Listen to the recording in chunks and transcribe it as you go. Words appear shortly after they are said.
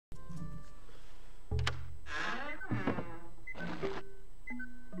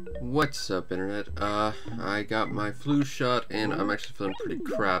What's up, Internet? I got my flu shot, and I'm actually feeling pretty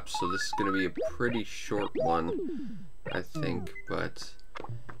crap, so this is gonna be a pretty short one, I think, but,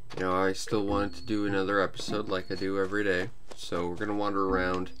 you know, I still wanted to do another episode like I do every day, so we're gonna wander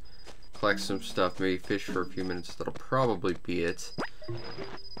around, collect some stuff, maybe fish for a few minutes. That'll probably be it.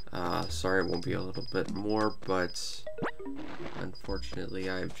 Sorry it won't be a little bit more, but unfortunately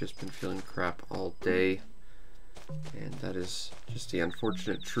I've just been feeling crap all day. And that is just the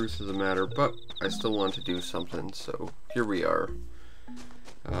unfortunate truth of the matter, but I still want to do something, so here we are.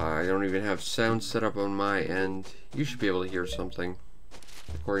 I don't even have sound set up on my end. You should be able to hear something.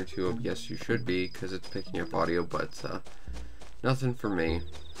 According to OBS, you should be, because it's picking up audio, but nothing for me.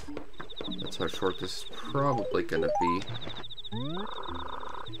 That's how short this is probably going to be.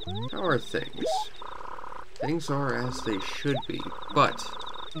 How are things? Things are as they should be, but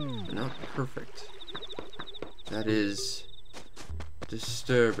they're not perfect. That is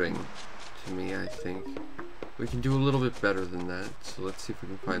disturbing to me, I think. We can do a little bit better than that, so let's see if we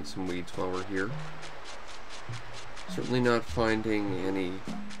can find some weeds while we're here. Certainly not finding any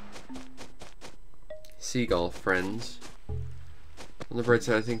seagull friends. On the bright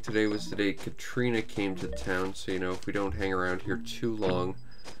side, I think today was the day Katrina came to town, so you know, if we don't hang around here too long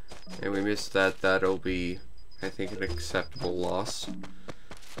and we miss that, that'll be, I think, an acceptable loss.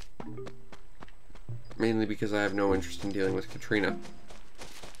 Mainly because I have no interest in dealing with Katrina.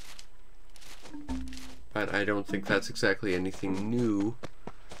 But I don't think that's exactly anything new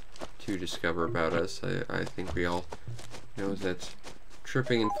to discover about us. I think we all know that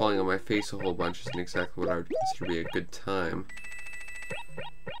tripping and falling on my face a whole bunch isn't exactly what I would consider to be a good time.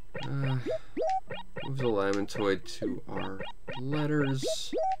 Move the Lamantoid to our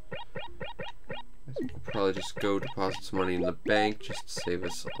letters. I think we'll probably just go deposit some money in the bank just to save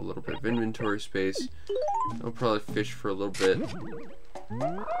us a little bit of inventory space. I'll probably fish for a little bit.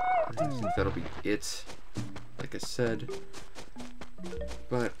 I think that'll be it, like I said.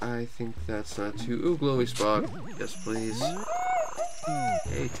 But I think that's not too... Ooh, glowy spot. Yes, please.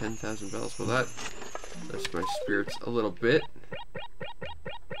 Hey, 10,000 bells. Well, that lifts my spirits a little bit.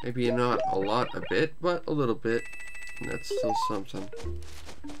 Maybe not a lot, a bit, but a little bit. And that's still something.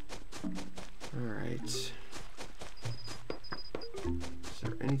 Alright. Is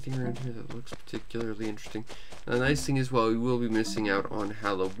there anything around here that looks particularly interesting? Now, the nice thing is, well, we will be missing out on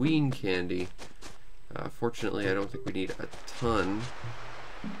Halloween candy. Fortunately, I don't think we need a ton.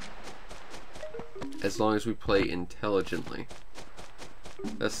 As long as we play intelligently.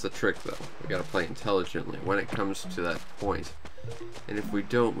 That's the trick, though. We gotta play intelligently when it comes to that point. And if we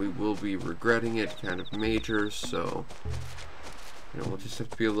don't, we will be regretting it kind of major, so... you know, we'll just have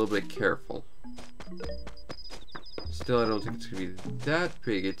to be a little bit careful. Still, I don't think it's going to be that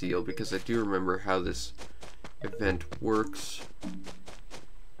big a deal, because I do remember how this event works.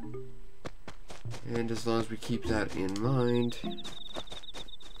 And as long as we keep that in mind,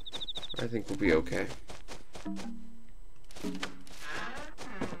 I think we'll be okay.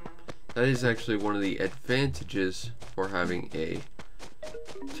 That is actually one of the advantages for having a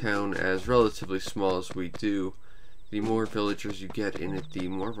town as relatively small as we do. The more villagers you get in it, the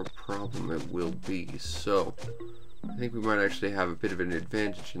more of a problem it will be. So, I think we might actually have a bit of an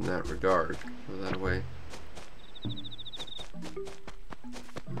advantage in that regard. Throw that away. I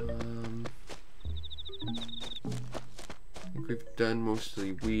think we've done most of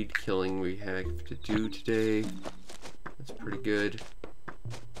the weed killing we have to do today. That's pretty good.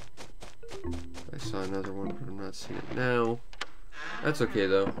 I saw another one, but I'm not seeing it now. That's okay,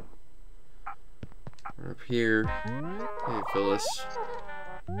 though. Up here. Hey, Phyllis.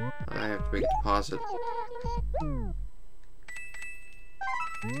 I have to make a deposit. There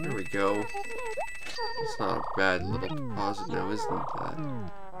we go. It's not a bad little deposit now, isn't that?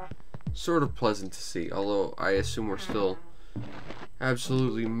 Sort of pleasant to see, although I assume we're still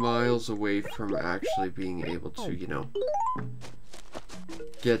absolutely miles away from actually being able to, you know,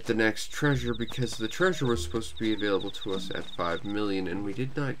 get the next treasure, because the treasure was supposed to be available to us at 5 million, and we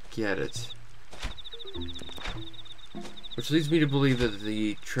did not get it. Which leads me to believe that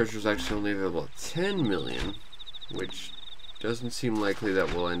the treasure is actually only available at 10 million, which doesn't seem likely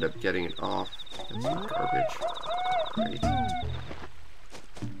that we'll end up getting it off. That's some garbage. Right.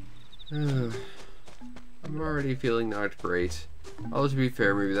 I'm already feeling not great. Although, to be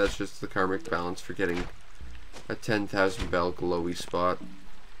fair, maybe that's just the karmic balance for getting a 10,000 bell glowy spot.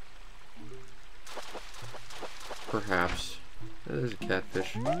 Perhaps. There's a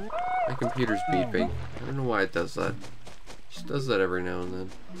catfish. My computer's beeping. I don't know why it does that. It just does that every now and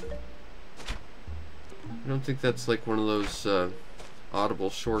then. I don't think that's like one of those audible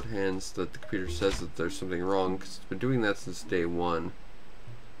shorthands that the computer says that there's something wrong, because it's been doing that since day one.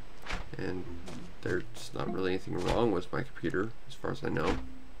 And there's not really anything wrong with my computer, as far as I know.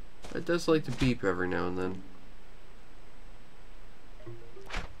 It does like to beep every now and then.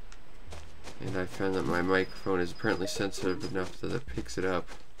 And I found that my microphone is apparently sensitive enough that it picks it up.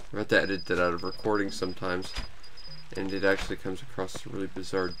 I have to edit that out of recording sometimes, and it actually comes across as a really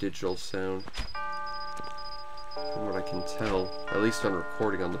bizarre digital sound. From what I can tell, at least on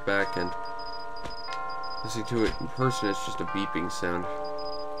recording on the back end. Listening to it in person, it's just a beeping sound.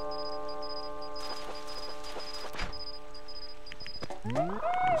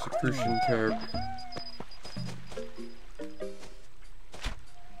 There's a crucian carp.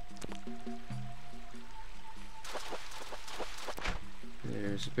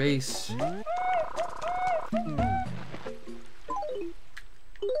 There's a base. Got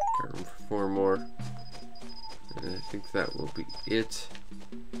room for 4 more. And I think that will be it.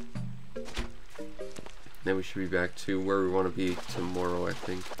 Then we should be back to where we want to be tomorrow, I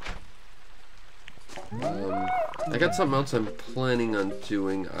think. I got something else I'm planning on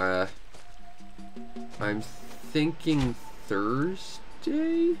doing. I'm thinking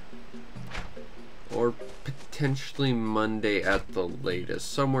Thursday? Or potentially Monday at the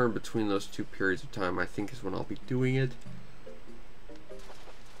latest. Somewhere in between those 2 periods of time, I think, is when I'll be doing it.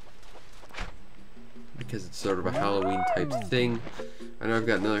 Because it's sort of a Halloween type thing. I know I've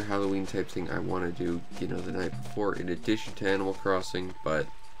got another Halloween type thing I want to do, you know, the night before, in addition to Animal Crossing, but,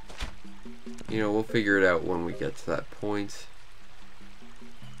 you know, we'll figure it out when we get to that point.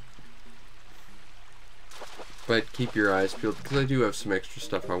 But keep your eyes peeled, because I do have some extra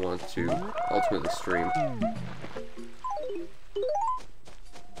stuff I want to ultimately stream.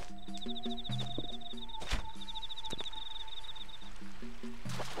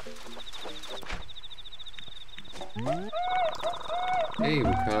 Hey, we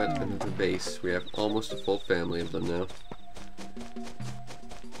caught another base. We have almost a full family of them now.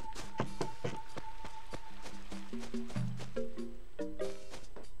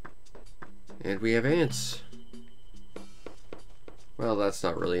 And we have ants. Well, that's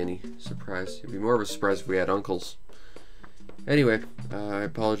not really any surprise. It'd be more of a surprise if we had uncles. Anyway, I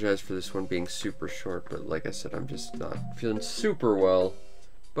apologize for this one being super short, but like I said, I'm just not feeling super well.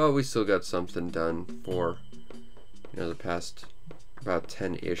 But we still got something done for, you know, the past about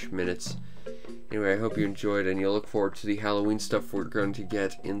 10-ish minutes. Anyway, I hope you enjoyed, and you'll look forward to the Halloween stuff we're going to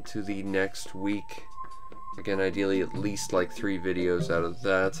get into the next week. Again, ideally at least like 3 videos out of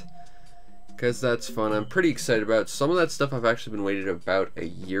that, because that's fun. I'm pretty excited about it. Some of that stuff I've actually been waiting about a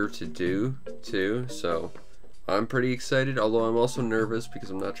year to do, too, so I'm pretty excited, although I'm also nervous because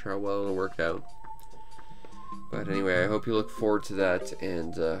I'm not sure how well it'll work out. But anyway, I hope you look forward to that,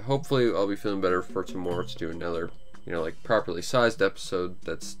 and hopefully I'll be feeling better for tomorrow to do another, you know, like properly sized episode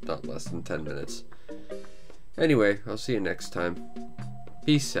that's not less than 10 minutes. Anyway, I'll see you next time.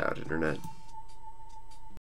 Peace out, Internet.